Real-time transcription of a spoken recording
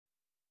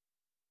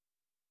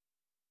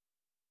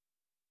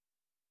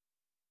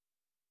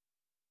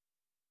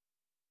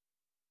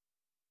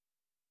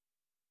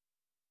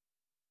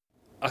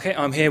Okay,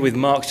 I'm here with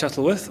Mark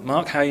Shuttleworth.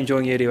 Mark, how are you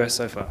enjoying UDS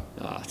so far?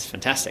 Oh, it's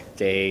fantastic.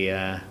 Day,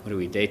 what are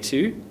we, day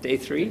 2, day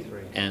 3? Day 3.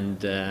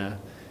 And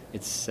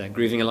it's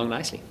grooving along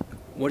nicely.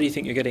 What do you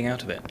think you're getting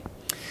out of it?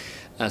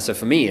 So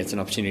for me, it's an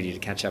opportunity to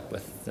catch up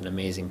with an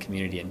amazing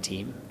community and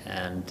team,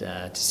 and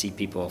to see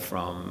people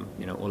from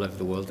all over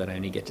the world that I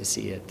only get to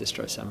see at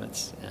distro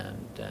summits,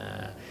 and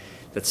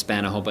that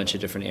span a whole bunch of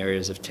different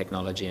areas of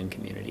technology and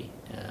community.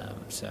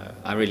 So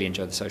I really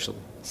enjoy the social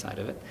side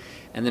of it.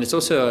 And then it's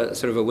also a,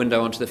 sort of a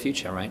window onto the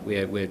future, right?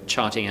 We're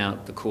charting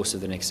out the course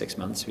of the next 6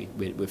 months.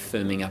 We're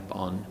firming up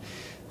on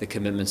the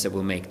commitments that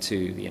we'll make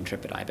to the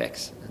Intrepid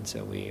Ibex. And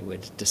so we're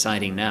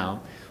deciding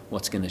now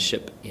what's going to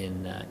ship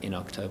in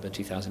October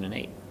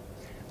 2008.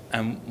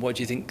 And what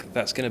do you think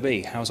that's going to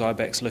be? How's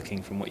Ibex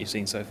looking from what you've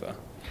seen so far?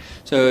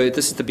 So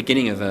this is the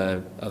beginning of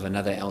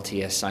another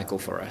LTS cycle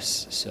for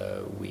us.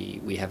 So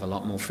we have a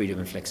lot more freedom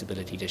and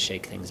flexibility to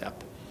shake things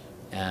up.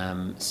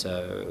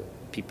 So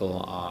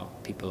people are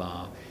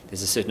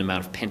there's a certain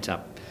amount of pent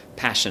up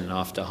passion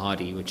after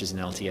Hardy, which is an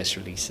LTS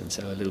release, and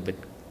so a little bit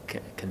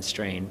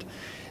constrained.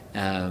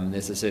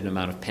 There's a certain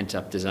amount of pent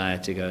up desire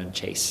to go and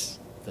chase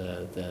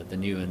the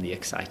new and the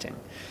exciting.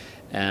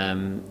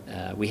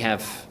 We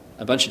have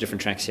a bunch of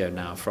different tracks here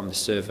now, from the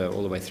server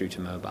all the way through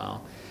to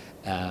mobile.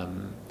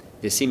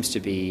 There seems to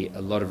be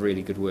a lot of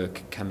really good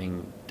work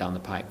coming down the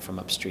pike from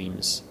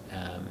upstreams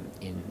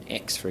in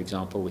X, for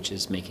example, which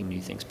is making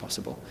new things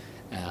possible.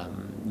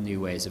 New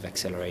ways of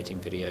accelerating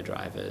video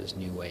drivers,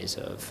 new ways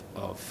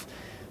of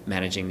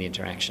managing the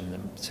interaction,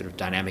 the sort of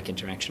dynamic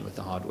interaction with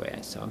the hardware.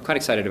 So I'm quite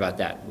excited about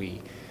that.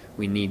 We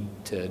need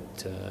to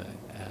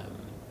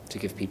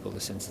give people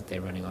the sense that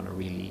they're running on a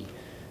really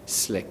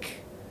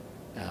slick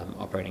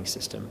operating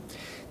system.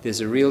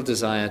 There's a real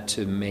desire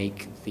to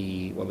make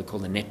what we call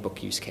the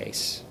netbook use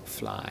case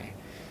fly.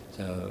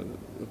 So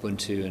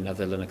Ubuntu and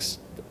other Linux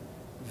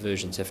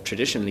versions have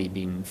traditionally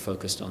been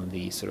focused on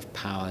the sort of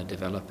power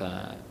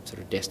developer sort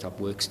of desktop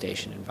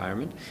workstation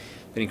environment,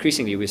 but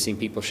increasingly we're seeing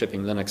people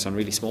shipping Linux on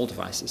really small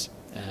devices,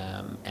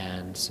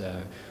 and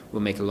so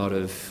we'll make a lot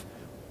of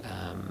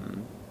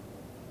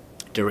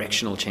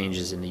directional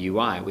changes in the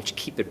UI which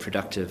keep it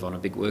productive on a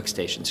big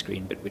workstation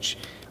screen, but which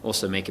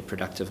also make it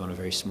productive on a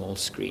very small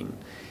screen.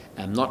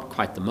 Not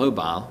quite the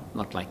mobile,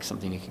 not like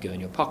something you could go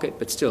in your pocket,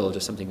 but still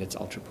just something that's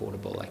ultra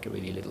portable, like a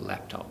really little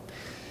laptop.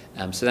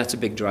 So that's a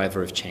big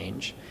driver of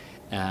change.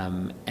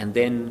 And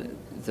then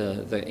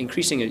the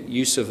increasing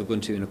use of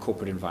Ubuntu in a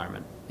corporate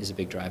environment is a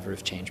big driver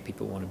of change.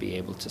 People want to be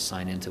able to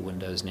sign into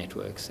Windows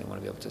networks. They want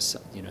to be able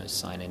to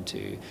sign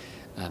into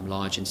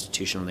large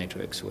institutional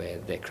networks where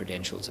their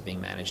credentials are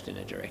being managed in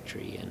a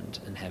directory,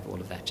 and have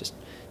all of that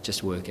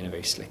just work in a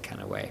very slick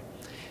kind of way.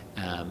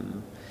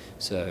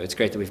 So it's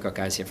great that we've got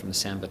guys here from the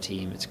Samba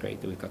team. It's great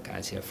that we've got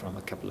guys here from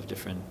a couple of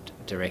different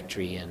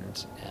directory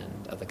and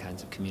other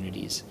kinds of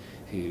communities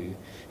who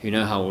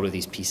know how all of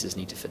these pieces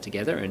need to fit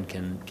together and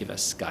can give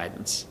us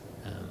guidance.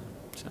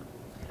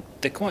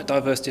 They're quite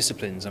diverse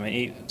disciplines. I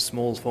mean,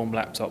 small form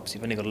laptops,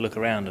 you've only got to look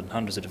around, and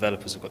hundreds of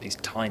developers have got these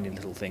tiny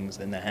little things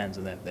in their hands,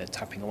 and they're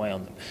tapping away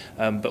on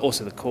them. But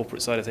also the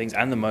corporate side of things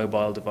and the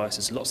mobile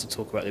devices. Lots of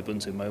talk about the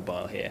Ubuntu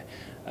mobile here.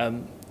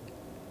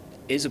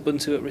 Is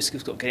Ubuntu at risk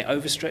of getting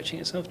overstretching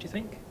itself, do you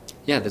think?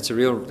 Yeah, that's a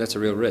real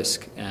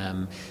risk.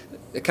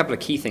 A couple of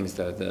key things,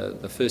 though.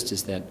 The first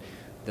is that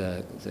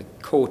the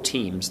core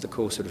teams, the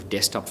core sort of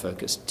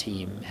desktop-focused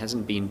team,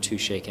 hasn't been too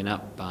shaken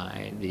up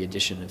by the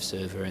addition of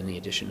server and the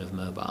addition of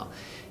mobile.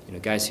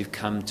 Guys who've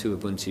come to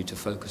Ubuntu to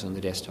focus on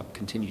the desktop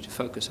continue to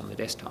focus on the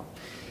desktop.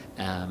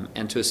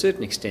 And to a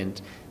certain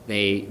extent,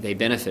 they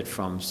benefit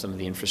from some of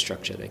the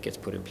infrastructure that gets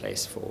put in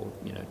place for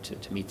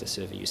to meet the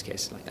server use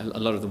case. Like a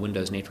lot of the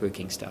Windows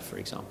networking stuff, for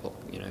example,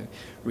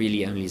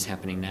 really only is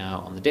happening now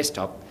on the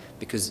desktop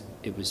because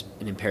it was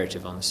an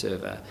imperative on the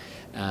server.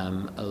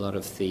 A lot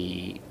of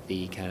the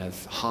kind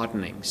of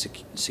hardening,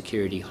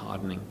 security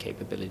hardening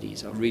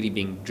capabilities are really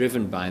being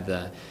driven by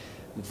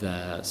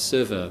the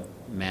server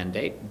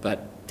mandate,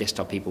 but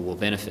desktop people will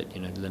benefit.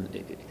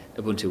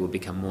 Ubuntu will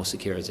become more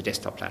secure as a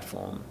desktop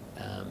platform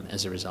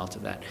as a result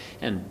of that.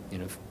 And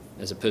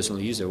as a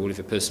personal user, all of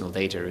your personal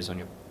data is on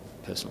your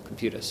personal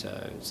computer,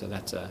 so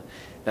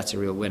that's a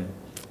real win.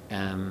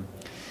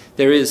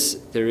 There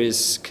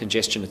is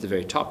congestion at the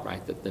very top,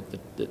 right? That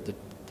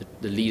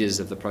the leaders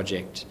of the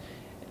project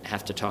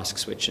have to task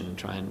switch and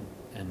try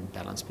and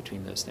balance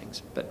between those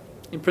things. But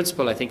in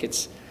principle, I think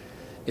it's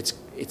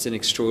an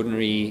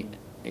extraordinary,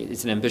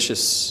 it's an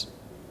ambitious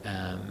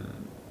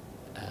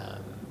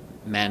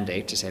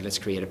mandate to say, let's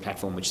create a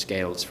platform which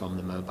scales from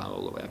the mobile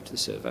all the way up to the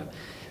server.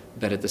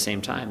 But at the same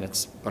time,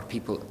 that's what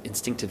people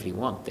instinctively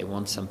want. They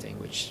want something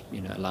which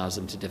allows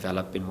them to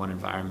develop in one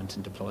environment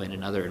and deploy in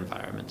another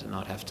environment, and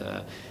not have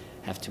to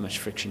have too much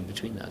friction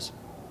between those.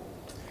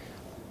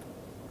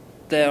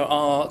 There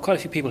are quite a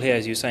few people here,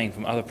 as you were saying,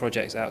 from other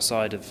projects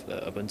outside of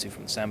Ubuntu,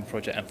 from the Samba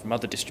project and from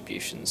other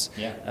distributions.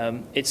 Yeah.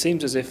 It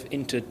seems as if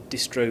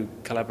inter-distro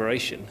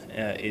collaboration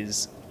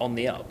is on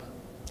the up.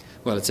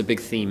 Well, it's a big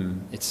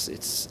theme. It's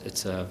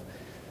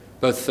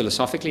both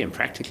philosophically and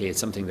practically, it's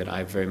something that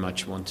I very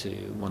much want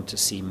to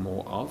see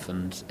more of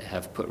and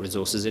have put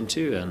resources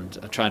into, and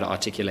try to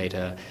articulate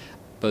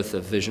both a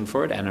vision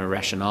for it and a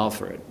rationale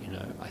for it. You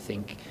know, I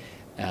think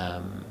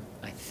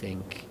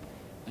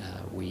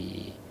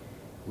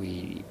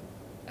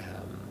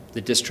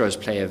the distros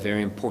play a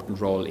very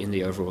important role in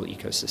the overall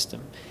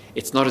ecosystem.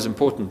 It's not as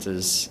important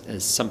as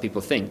some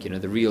people think. You know,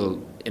 the real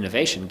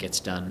innovation gets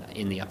done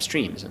in the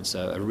upstreams, and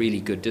so a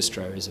really good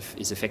distro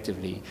is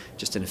effectively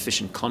just an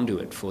efficient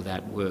conduit for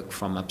that work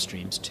from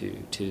upstreams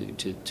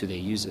to their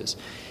users.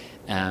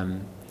 I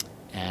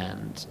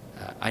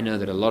know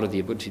that a lot of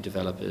the Ubuntu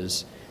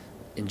developers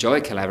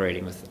enjoy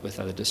collaborating with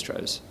other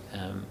distros,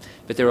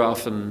 but there are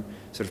often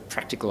sort of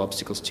practical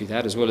obstacles to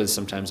that, as well as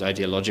sometimes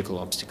ideological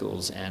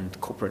obstacles and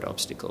corporate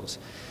obstacles.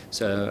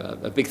 So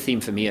a big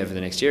theme for me over the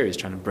next year is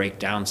trying to break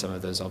down some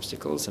of those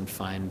obstacles and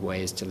find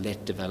ways to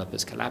let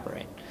developers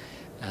collaborate.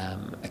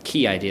 A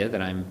key idea that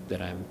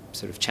I'm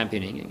sort of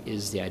championing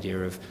is the idea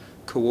of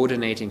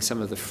coordinating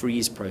some of the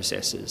freeze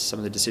processes, some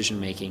of the decision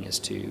making as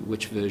to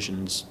which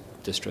versions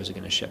distros are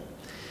going to ship.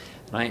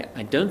 And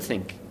I don't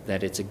think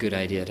that it's a good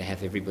idea to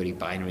have everybody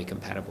binary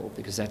compatible,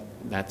 because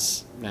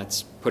that's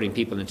putting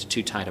people into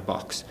too tight a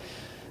box.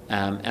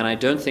 And I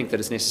don't think that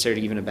it's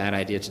necessarily even a bad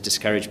idea to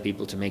discourage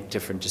people to make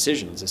different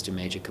decisions as to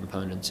major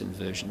components and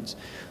versions.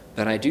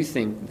 But I do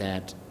think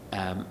that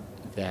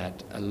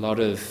that a lot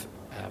of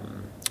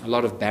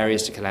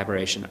barriers to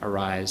collaboration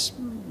arise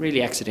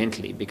really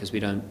accidentally, because we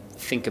don't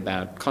think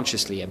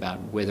consciously about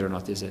whether or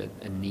not there's a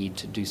need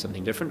to do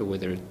something different, or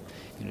whether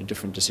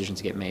different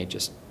decisions get made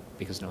just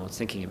because no one's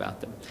thinking about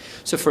them.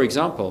 So, for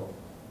example,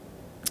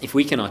 if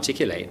we can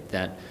articulate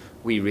that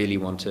we really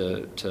want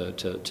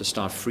to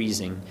start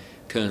freezing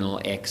kernel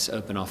X,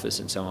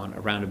 OpenOffice, and so on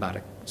around about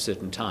a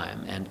certain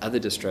time, and other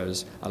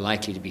distros are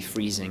likely to be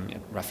freezing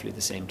at roughly the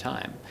same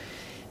time,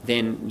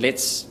 then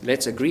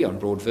let's agree on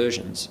broad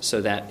versions, so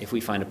that if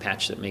we find a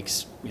patch that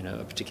makes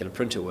a particular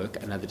printer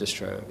work, another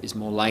distro is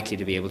more likely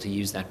to be able to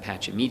use that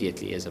patch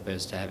immediately, as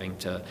opposed to having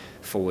to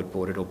forward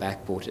port it or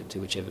back port it to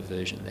whichever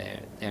version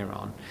they're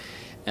on.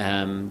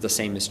 The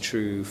same is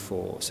true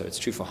it's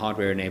true for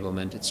hardware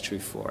enablement, it's true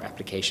for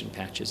application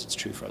patches, it's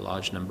true for a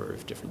large number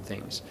of different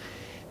things.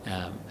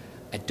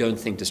 I don't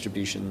think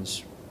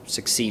distributions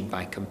succeed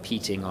by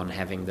competing on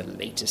having the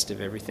latest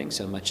of everything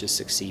so much as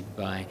succeed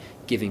by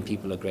giving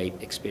people a great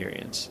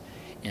experience.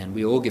 And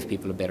we all give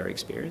people a better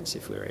experience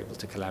if we're able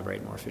to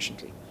collaborate more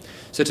efficiently.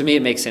 So to me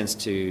it makes sense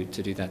to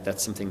do that.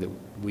 That's something that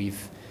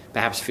we've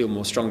perhaps feel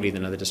more strongly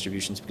than other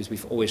distributions, because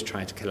we've always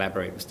tried to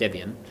collaborate with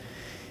Debian.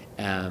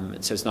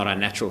 So it's not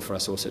unnatural for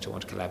us also to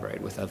want to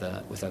collaborate with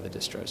other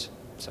distros.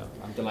 So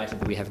I'm delighted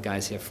that we have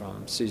guys here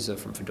from SUSE,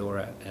 from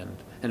Fedora,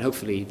 and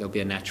hopefully there'll be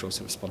a natural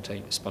sort of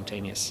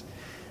spontaneous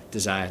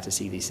desire to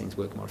see these things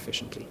work more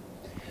efficiently.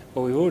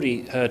 Well, we've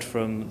already heard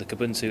from the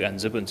Kubuntu and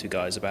Xubuntu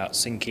guys about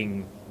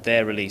syncing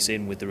their release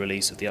in with the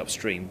release of the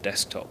upstream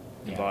desktop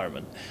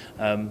environment.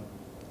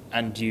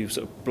 And you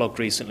sort of blogged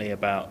recently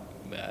about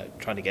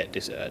trying to get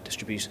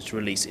distributions to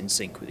release in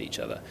sync with each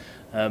other.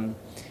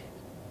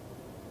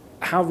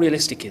 How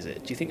realistic is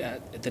it? Do you think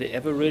that it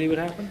ever really would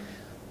happen?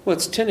 Well,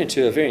 it's turned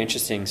into a very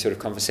interesting sort of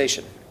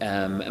conversation.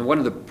 And one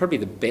of probably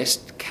the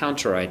best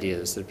counter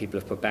ideas that people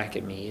have put back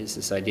at me is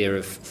this idea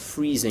of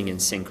freezing in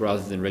sync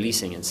rather than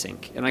releasing in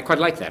sync. And I quite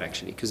like that,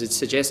 actually, because it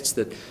suggests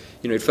that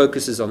it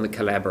focuses on the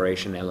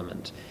collaboration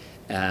element.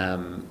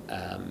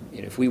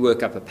 If we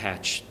work up a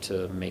patch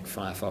to make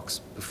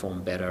Firefox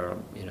perform better,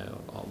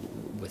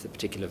 with a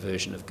particular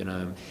version of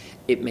GNOME,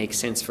 it makes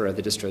sense for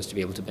other distros to be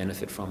able to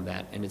benefit from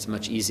that, and it's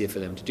much easier for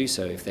them to do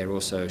so if they're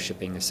also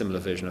shipping a similar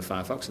version of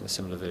Firefox and a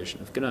similar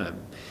version of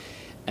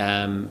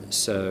GNOME.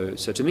 So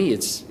to me,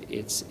 it's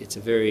a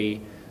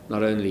very,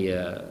 not only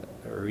a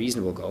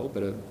reasonable goal,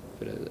 but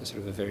a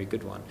sort of a very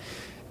good one.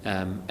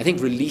 I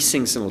think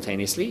releasing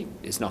simultaneously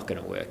is not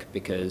going to work,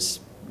 because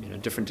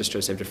different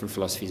distros have different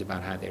philosophies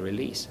about how they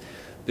release.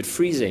 But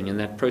freezing and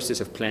that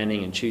process of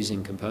planning and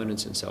choosing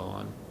components and so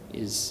on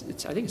I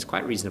think it's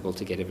quite reasonable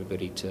to get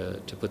everybody to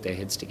put their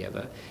heads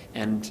together,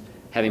 and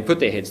having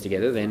put their heads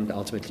together, then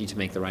ultimately to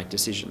make the right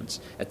decisions.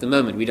 At the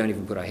moment, we don't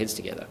even put our heads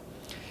together.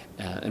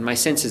 And my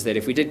sense is that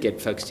if we did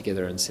get folks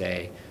together and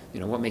say,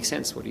 what makes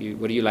sense? What are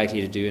you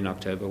likely to do in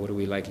October? What are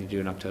we likely to do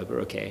in October?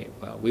 Okay,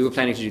 well, we were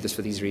planning to do this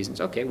for these reasons.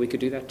 Okay, we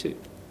could do that too.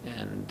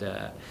 And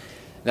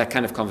that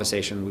kind of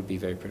conversation would be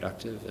very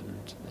productive,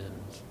 and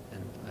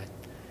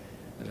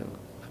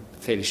I'm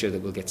fairly sure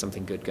that we'll get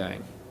something good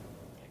going.